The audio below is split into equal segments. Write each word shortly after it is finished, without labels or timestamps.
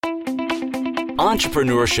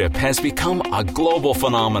Entrepreneurship has become a global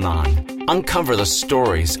phenomenon. Uncover the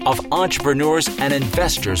stories of entrepreneurs and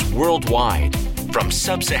investors worldwide, from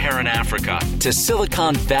sub-Saharan Africa to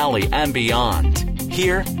Silicon Valley and beyond,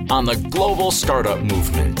 here on the Global Startup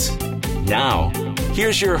Movement. Now,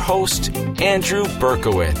 here's your host, Andrew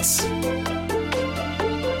Berkowitz.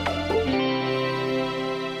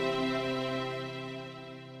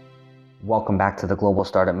 Welcome back to the Global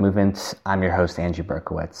Startup Movement. I'm your host, Andrew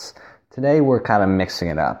Berkowitz. Today, we're kind of mixing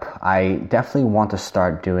it up. I definitely want to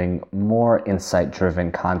start doing more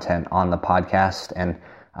insight-driven content on the podcast, and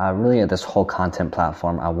really at this whole content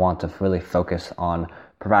platform, I want to really focus on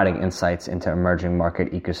providing insights into emerging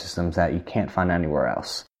market ecosystems that you can't find anywhere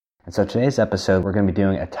else. And so today's episode, we're going to be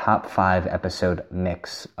doing a top 5 episode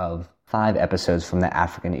mix of 5 episodes from the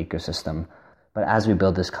African ecosystem. But as we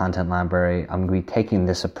build this content library, I'm going to be taking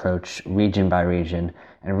this approach region by region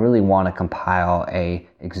and really want to compile a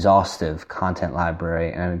exhaustive content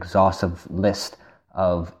library and an exhaustive list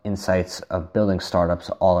of insights of building startups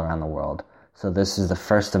all around the world. So this is the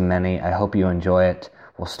first of many. I hope you enjoy it.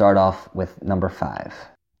 We'll start off with number 5.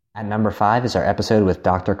 At number 5 is our episode with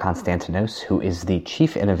Dr. Konstantin Tsanis, who is the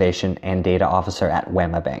Chief Innovation and Data Officer at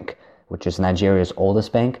Wema Bank, which is Nigeria's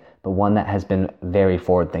oldest bank, but one that has been very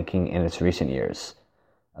forward-thinking in its recent years.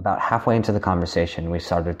 About halfway into the conversation, we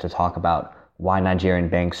started to talk about why Nigerian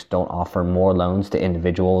banks don't offer more loans to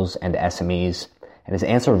individuals and SMEs, and his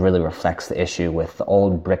answer really reflects the issue with the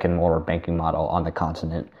old brick-and-mortar banking model on the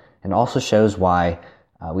continent, and also shows why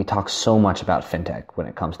we talk so much about fintech when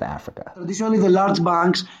it comes to Africa. Traditionally, the large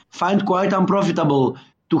banks find quite unprofitable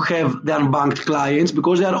to have the unbanked clients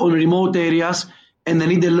because they are on remote areas and they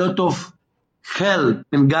need a lot of help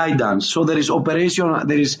and guidance. So there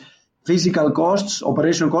is physical costs,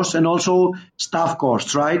 operational costs, and also staff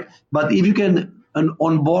costs, right? But if you can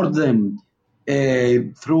onboard them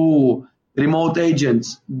through remote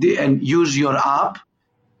agents and use your app,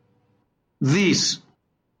 this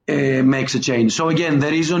makes a change. So again,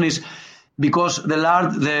 the reason is because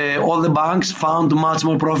all the banks found much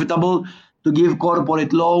more profitable to give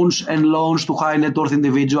corporate loans and loans to high net worth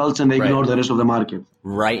individuals, and they ignore the rest of the market.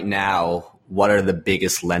 Right now, what are the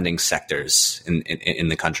biggest lending sectors in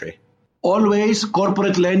the country? Always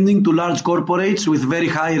corporate lending to large corporates with very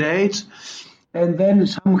high rates, and then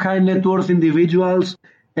some high net worth individuals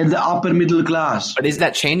and the upper middle class. But is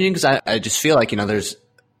that changing? Because I just feel like,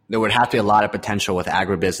 there would have to be a lot of potential with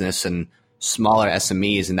agribusiness and smaller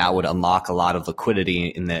SMEs, and that would unlock a lot of liquidity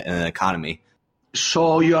in the economy.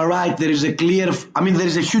 So you are right. There is a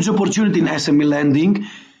huge opportunity in SME lending.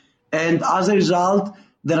 And as a result,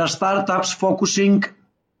 there are startups focusing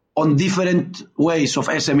on different ways of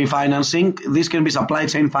SME financing. This can be supply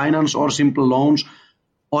chain finance or simple loans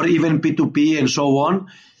or even P2P and so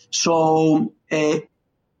on. So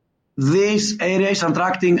this area is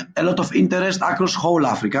attracting a lot of interest across whole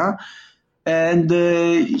Africa. And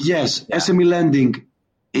SME lending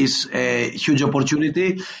is a huge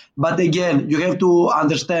opportunity. But again, you have to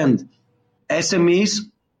understand, SMEs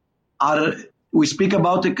we speak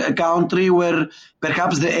about a country where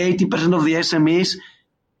perhaps the 80% of the SMEs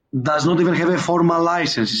does not even have a formal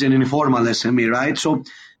license. It's an informal SME, right? So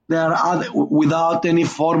they are without any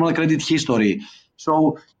formal credit history.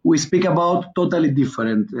 So we speak about totally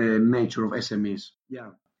different nature of SMEs.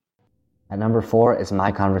 Yeah. At number 4 is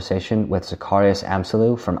my conversation with Zekarias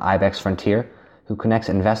Amsalu from Ibex Frontier, who connects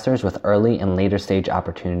investors with early and later stage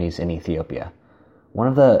opportunities in Ethiopia. One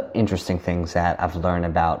of the interesting things that I've learned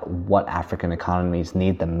about what African economies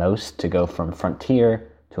need the most to go from frontier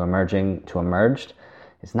to emerging to emerged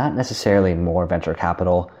is not necessarily more venture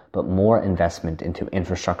capital, but more investment into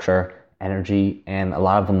infrastructure, energy, and a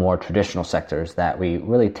lot of the more traditional sectors that we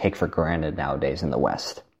really take for granted nowadays in the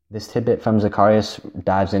West. This tidbit from Zekarias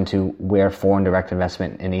dives into where foreign direct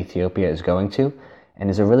investment in Ethiopia is going to, and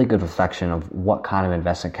is a really good reflection of what kind of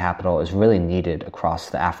investment capital is really needed across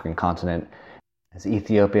the African continent, as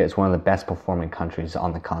Ethiopia is one of the best performing countries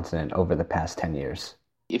on the continent over the past 10 years.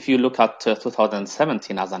 If you look at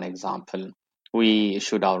 2017 as an example, we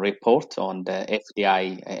issued our report on the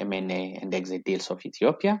FDI, M&A, and exit deals of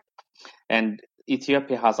Ethiopia. And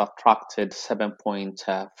Ethiopia has attracted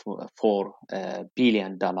 $7.4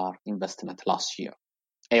 billion investment last year,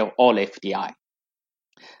 all FDI.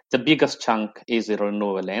 The biggest chunk is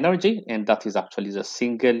renewable energy, and that is actually the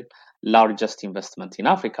single largest investment in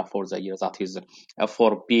Africa for the year. That is a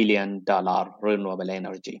 $4 billion renewable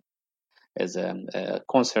energy as a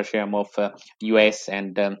consortium of US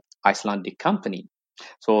and Icelandic company.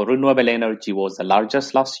 So renewable energy was the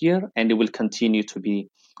largest last year, and it will continue to be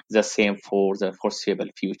the same for the foreseeable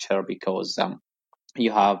future because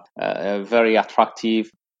you have very attractive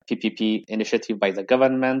PPP initiative by the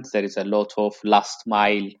government. There is a lot of last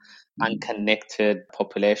mile unconnected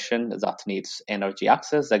population that needs energy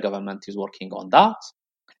access. The government is working on that.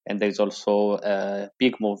 And there's also a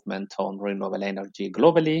big movement on renewable energy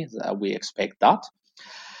globally. We expect that.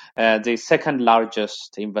 The second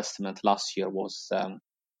largest investment last year was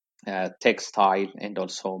textile and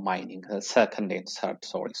also mining. Second and third,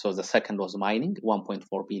 sorry. So the second was mining,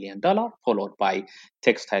 $1.4 billion, followed by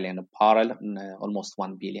textile and apparel, almost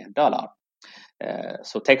 $1 billion.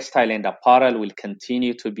 So textile and apparel will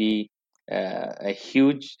continue to be a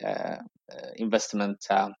huge investment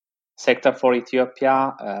sector for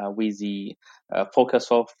Ethiopia, with the focus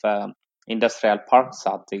of industrial parks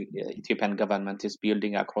that the Ethiopian government is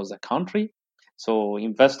building across the country. So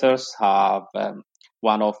investors have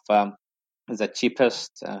one of the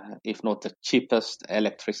cheapest, if not the cheapest,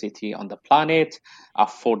 electricity on the planet,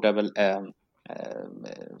 affordable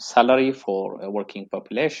salary for a working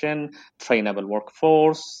population, trainable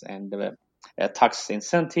workforce, and tax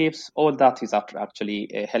incentives. All that is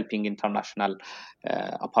actually helping international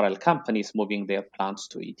apparel companies moving their plants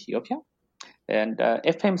to Ethiopia. And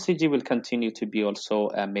FMCG will continue to be also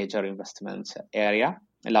a major investment area.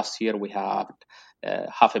 Last year we had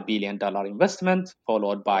 $500 million investment,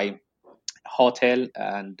 followed by hotel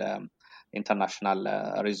and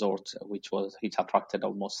international resort, which attracted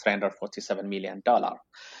almost $347 million.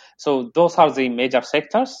 So those are the major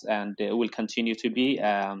sectors, and will continue to be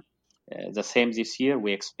the same this year.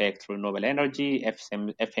 We expect renewable energy,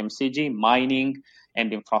 FMCG, mining,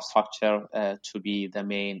 and infrastructure to be the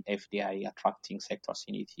main FDI attracting sectors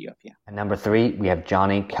in Ethiopia. At number 3, we have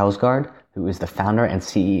Johnni Kjelsgaard, who is the founder and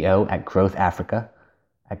CEO at Growth Africa.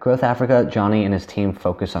 At Growth Africa, Johnni and his team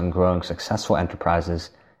focus on growing successful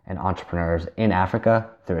enterprises and entrepreneurs in Africa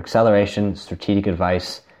through acceleration, strategic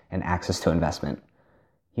advice, and access to investment.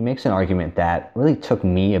 He makes an argument that really took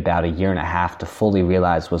me about a year and a half to fully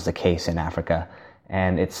realize was the case in Africa,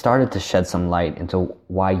 and it started to shed some light into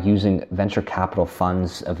why using venture capital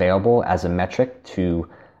funds available as a metric to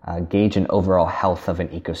gauge an overall health of an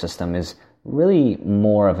ecosystem is really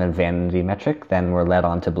more of a vanity metric than we're led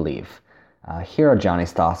on to believe. Here are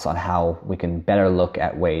Johnny's thoughts on how we can better look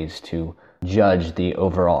at ways to judge the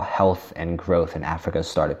overall health and growth in Africa's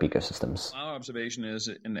startup ecosystems. Our observation is,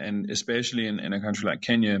 and especially in a country like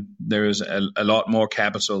Kenya, there is a lot more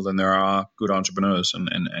capital than there are good entrepreneurs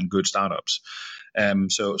and good startups.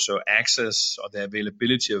 So access or the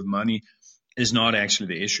availability of money is not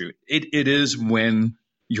actually the issue. It is when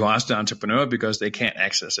you ask the entrepreneur because they can't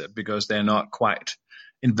access it, because they're not quite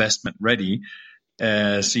investment ready,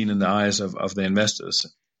 seen in the eyes of the investors.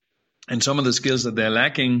 And some of the skills that they're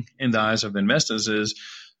lacking in the eyes of the investors is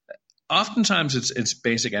oftentimes it's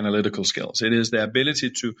basic analytical skills. It is the ability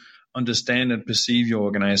to understand and perceive your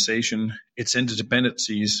organization, its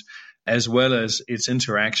interdependencies, as well as its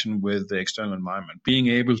interaction with the external environment. Being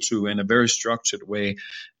able to, in a very structured way,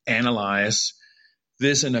 analyze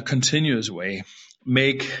this in a continuous way,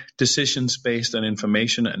 make decisions based on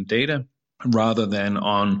information and data rather than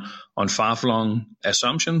on far-flung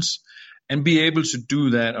assumptions, and be able to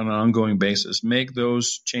do that on an ongoing basis, make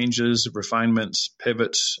those changes, refinements,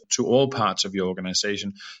 pivots to all parts of your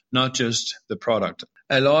organization, not just the product.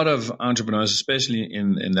 A lot of entrepreneurs, especially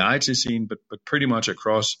in the IT scene, but pretty much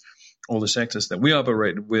across all the sectors that we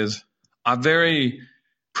operate with, are very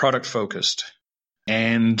product focused.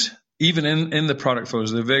 And even in the product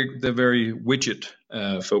focus, they're very widget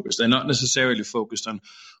focused. They're not necessarily focused on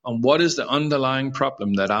what is the underlying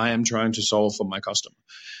problem that I am trying to solve for my customer.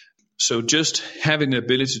 So just having the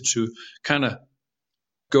ability to kind of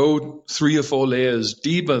go 3 or 4 layers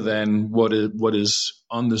deeper than what is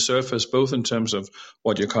on the surface, both in terms of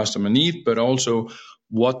what your customer needs, but also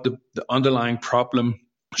what the underlying problem,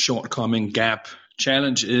 shortcoming, gap,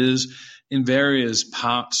 challenge is in various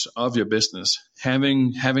parts of your business.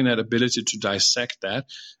 Having that ability to dissect that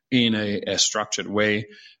in a structured way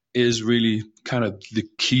is really kind of the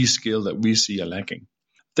key skill that we see are lacking.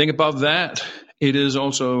 Think above that, it is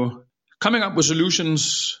also coming up with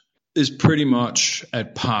solutions is pretty much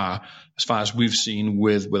at par as far as we've seen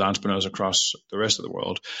with entrepreneurs across the rest of the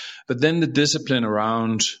world. But then the discipline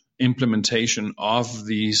around implementation of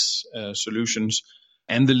these solutions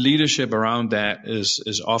and the leadership around that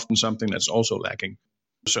is often something that's also lacking.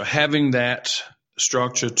 So having that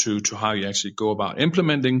structure to how you actually go about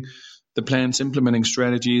implementing the plans, implementing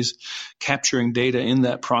strategies, capturing data in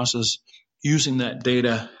that process, using that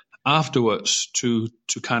data afterwards to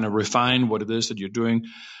kind of refine what it is that you're doing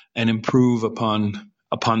and improve upon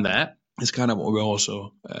that is kind of what we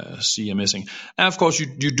also see are missing. And of course,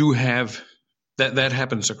 you do have that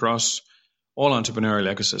happens across all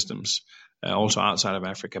entrepreneurial ecosystems. also outside of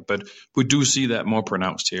Africa. But we do see that more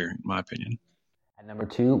pronounced here, in my opinion. At number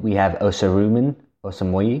 2, we have Osarumen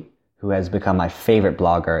Osamuyi, who has become my favorite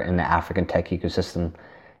blogger in the African tech ecosystem.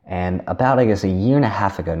 And about, I guess, a year and a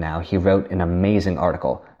half ago now, he wrote an amazing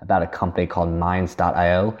article about a company called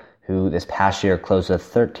Minds.io, who this past year closed a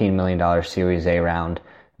 $13 million Series A round.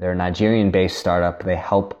 They're a Nigerian-based startup. They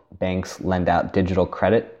help banks lend out digital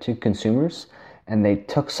credit to consumers. And they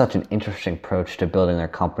took such an interesting approach to building their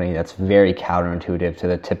company that's very counterintuitive to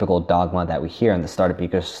the typical dogma that we hear in the startup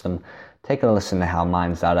ecosystem. Take a listen to how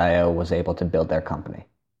Minds.io was able to build their company.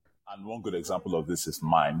 And one good example of this is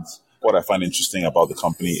Minds. What I find interesting about the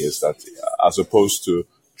company is that as opposed to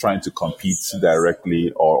trying to compete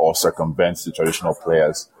directly or circumvent the traditional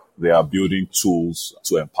players, they are building tools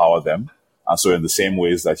to empower them. And so in the same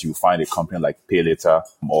ways that you find a company like PayLater,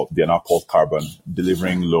 or they're now called Carbon,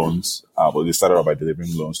 delivering loans, but they started out by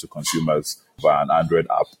delivering loans to consumers via an Android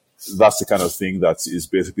app. That's the kind of thing that is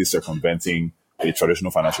basically circumventing a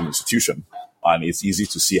traditional financial institution. And it's easy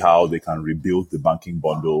to see how they can rebuild the banking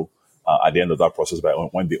bundle at the end of that process by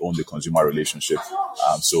when they own the consumer relationship.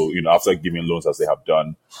 So, after giving loans as they have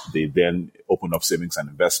done, they then open up savings and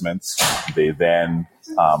investments. They then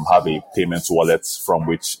have a payment wallet from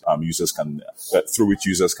which through which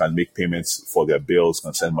users can make payments for their bills,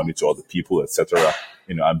 can send money to other people, etc.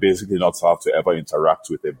 And basically not have to ever interact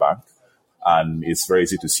with a bank. And it's very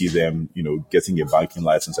easy to see them, getting a banking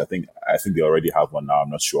license. I think they already have one now. I'm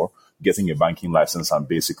not sure. Getting a banking license and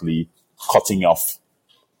basically cutting off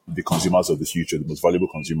the consumers of the future, the most valuable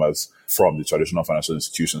consumers from the traditional financial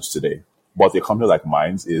institutions today. But a company like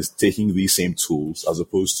Minds is taking these same tools as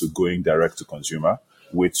opposed to going direct to consumer,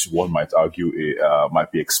 which one might argue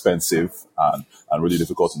might be expensive and really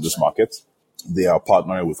difficult in this market. They are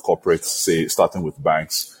partnering with corporates, say, starting with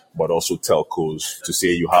banks, but also telcos, to say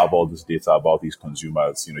you have all this data about these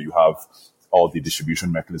consumers. You have all the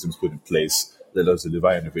distribution mechanisms put in place. Let us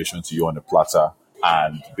deliver innovation to you on a platter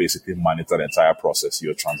and basically monitor the entire process,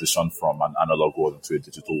 your transition from an analog world into a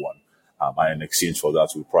digital one. And in exchange for that,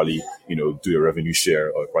 we'll probably, do a revenue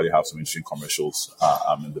share or probably have some interesting commercials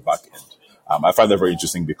in the back end. I find that very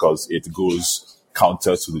interesting because it goes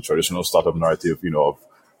counter to the traditional startup narrative, of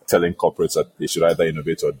telling corporates that they should either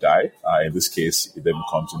innovate or die. In this case, it then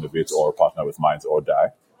becomes innovate or partner with Minds or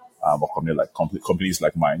die. Or companies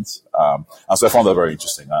like Minds. And so I found that very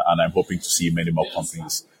interesting. And I'm hoping to see many more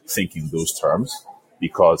companies think in those terms,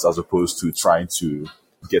 because as opposed to trying to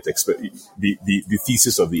get the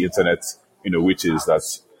thesis of the internet, which is that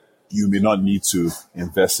you may not need to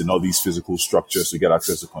invest in all these physical structures to get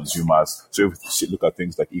access to consumers. So if you look at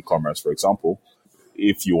things like e-commerce, for example,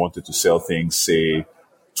 if you wanted to sell things, say,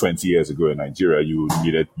 20 years ago in Nigeria, you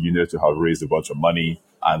needed to have raised a bunch of money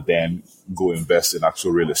and then go invest in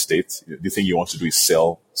actual real estate. The thing you want to do is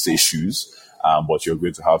sell, say, shoes, but you're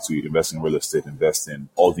going to have to invest in real estate, invest in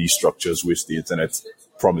all these structures which the internet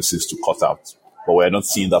promises to cut out. But we're not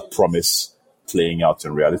seeing that promise playing out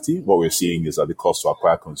in reality. What we're seeing is that the cost to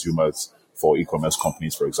acquire consumers for e-commerce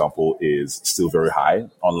companies, for example, is still very high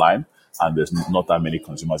online. And there's not that many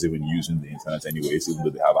consumers even using the internet anyways, even though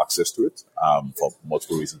they have access to it, for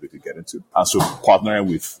multiple reasons we could get into. And so partnering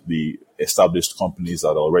with the established companies that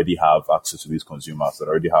already have access to these consumers, that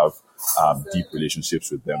already have deep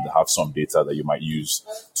relationships with them, that have some data that you might use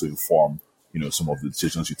to inform, some of the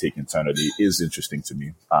decisions you take internally is interesting to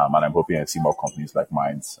me. And I'm hoping I see more companies like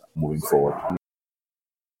Minds moving forward.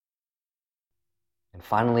 And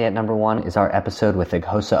finally, at number 1 is our episode with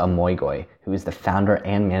Eghosa Omoigui, who is the founder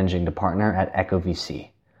and managing partner at EchoVC.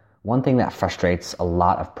 One thing that frustrates a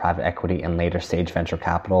lot of private equity and later stage venture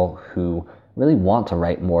capital who really want to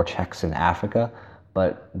write more checks in Africa,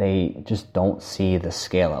 but they just don't see the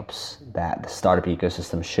scale-ups that the startup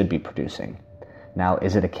ecosystem should be producing. Now,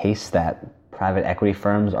 is it a case that private equity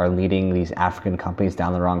firms are leading these African companies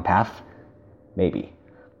down the wrong path? Maybe.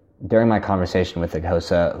 During my conversation with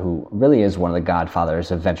Eghosa, who really is one of the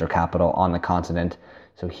godfathers of venture capital on the continent,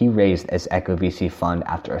 so he raised his EchoVC fund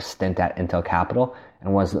after a stint at Intel Capital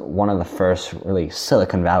and was one of the first really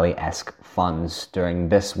Silicon Valley-esque funds during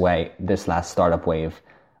this last startup wave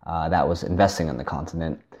that was investing on the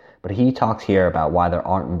continent. But he talked here about why there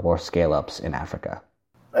aren't more scale-ups in Africa.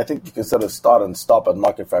 I think you can sort of start and stop at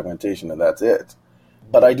market fragmentation and that's it.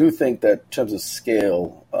 But I do think that in terms of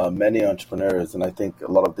scale, many entrepreneurs, and I think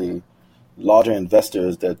a lot of the larger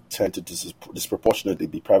investors that tend to disproportionately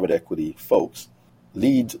be private equity folks,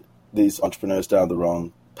 lead these entrepreneurs down the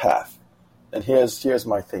wrong path. And here's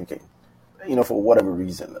my thinking. For whatever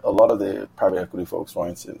reason, a lot of the private equity folks, for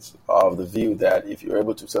instance, are of the view that if you're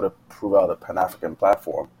able to sort of prove out a Pan-African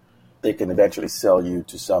platform, they can eventually sell you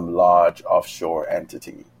to some large offshore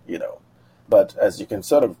entity, But as you can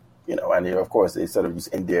sort of, and of course they sort of use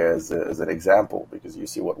India as an example, because you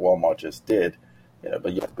see what Walmart just did,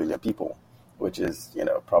 but you have 1 billion people, which is,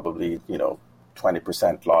 probably,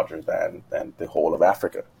 20% larger than the whole of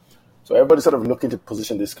Africa. So everybody's sort of looking to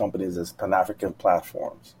position these companies as Pan-African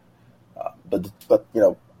platforms. But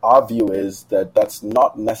our view is that that's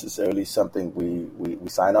not necessarily something we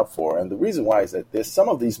sign up for. And the reason why is that there's some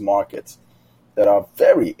of these markets that are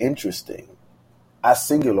very interesting as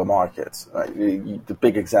singular markets. Right? The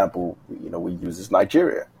big example, we use is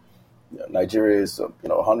Nigeria. Nigeria is,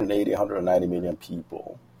 180, 190 million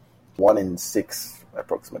people.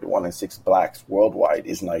 Approximately 1 in 6 blacks worldwide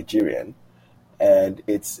is Nigerian. And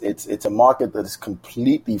it's a market that is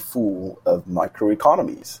completely full of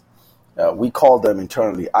microeconomies. We call them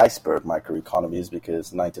internally iceberg microeconomies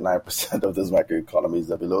because 99% of those microeconomies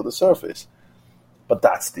are below the surface. But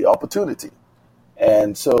that's the opportunity.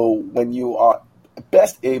 And so when you are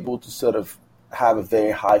best able to sort of have a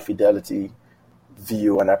very high fidelity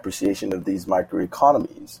view and appreciation of these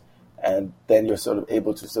microeconomies, and then you're sort of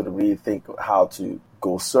able to sort of really think how to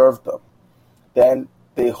go serve them, then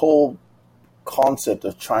the whole concept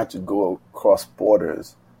of trying to go across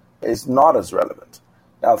borders is not as relevant.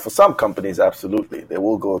 Now, for some companies, absolutely, they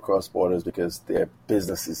will go across borders because their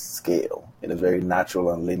businesses scale in a very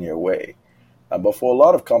natural and linear way. But for a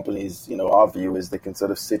lot of companies, our view is they can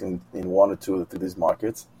sort of sit in 1 or 2 of these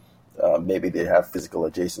markets. Maybe they have physical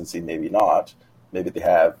adjacency, maybe not. Maybe they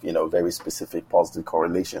have, very specific positive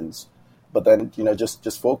correlations. But then,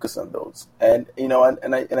 just focus on those. And,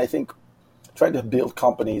 and I think trying to build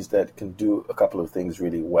companies that can do a couple of things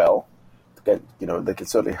really well. They can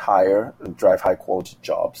certainly hire and drive high quality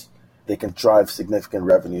jobs. They can drive significant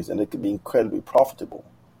revenues, and they can be incredibly profitable.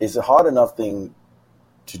 It's a hard enough thing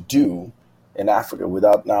to do in Africa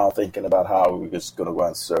without now thinking about how we're just going to go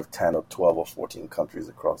and serve 10 or 12 or 14 countries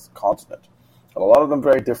across the continent. And a lot of them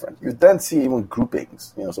very different. You then see even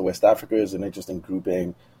groupings. So West Africa is an interesting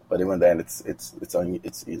grouping, but even then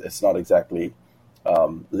it's not exactly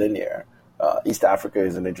linear. East Africa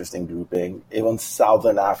is an interesting grouping. Even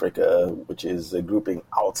Southern Africa, which is a grouping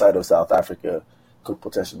outside of South Africa, could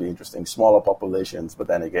potentially be interesting. Smaller populations, but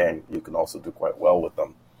then again, you can also do quite well with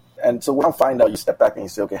them. And so when you find out, you step back and you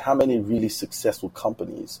say, okay, how many really successful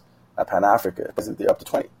companies at Pan-Africa? They're up to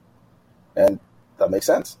 20. And that makes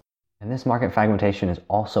sense. And this market fragmentation is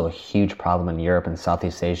also a huge problem in Europe and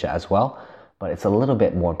Southeast Asia as well, but it's a little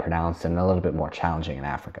bit more pronounced and a little bit more challenging in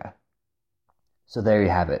Africa. So there you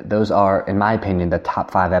have it. Those are, in my opinion, the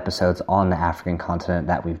top 5 episodes on the African continent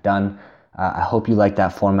that we've done. I hope you like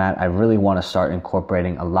that format. I really want to start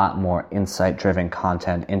incorporating a lot more insight-driven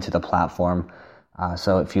content into the platform.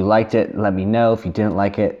 So if you liked it, let me know. If you didn't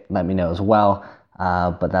like it, let me know as well.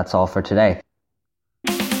 But that's all for today.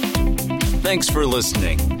 Thanks for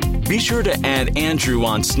listening. Be sure to add Andrew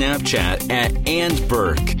on Snapchat at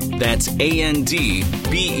 @AndBerk. That's ANDBERK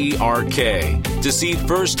to see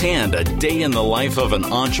firsthand a day in the life of an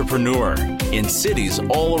entrepreneur in cities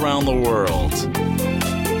all around the world.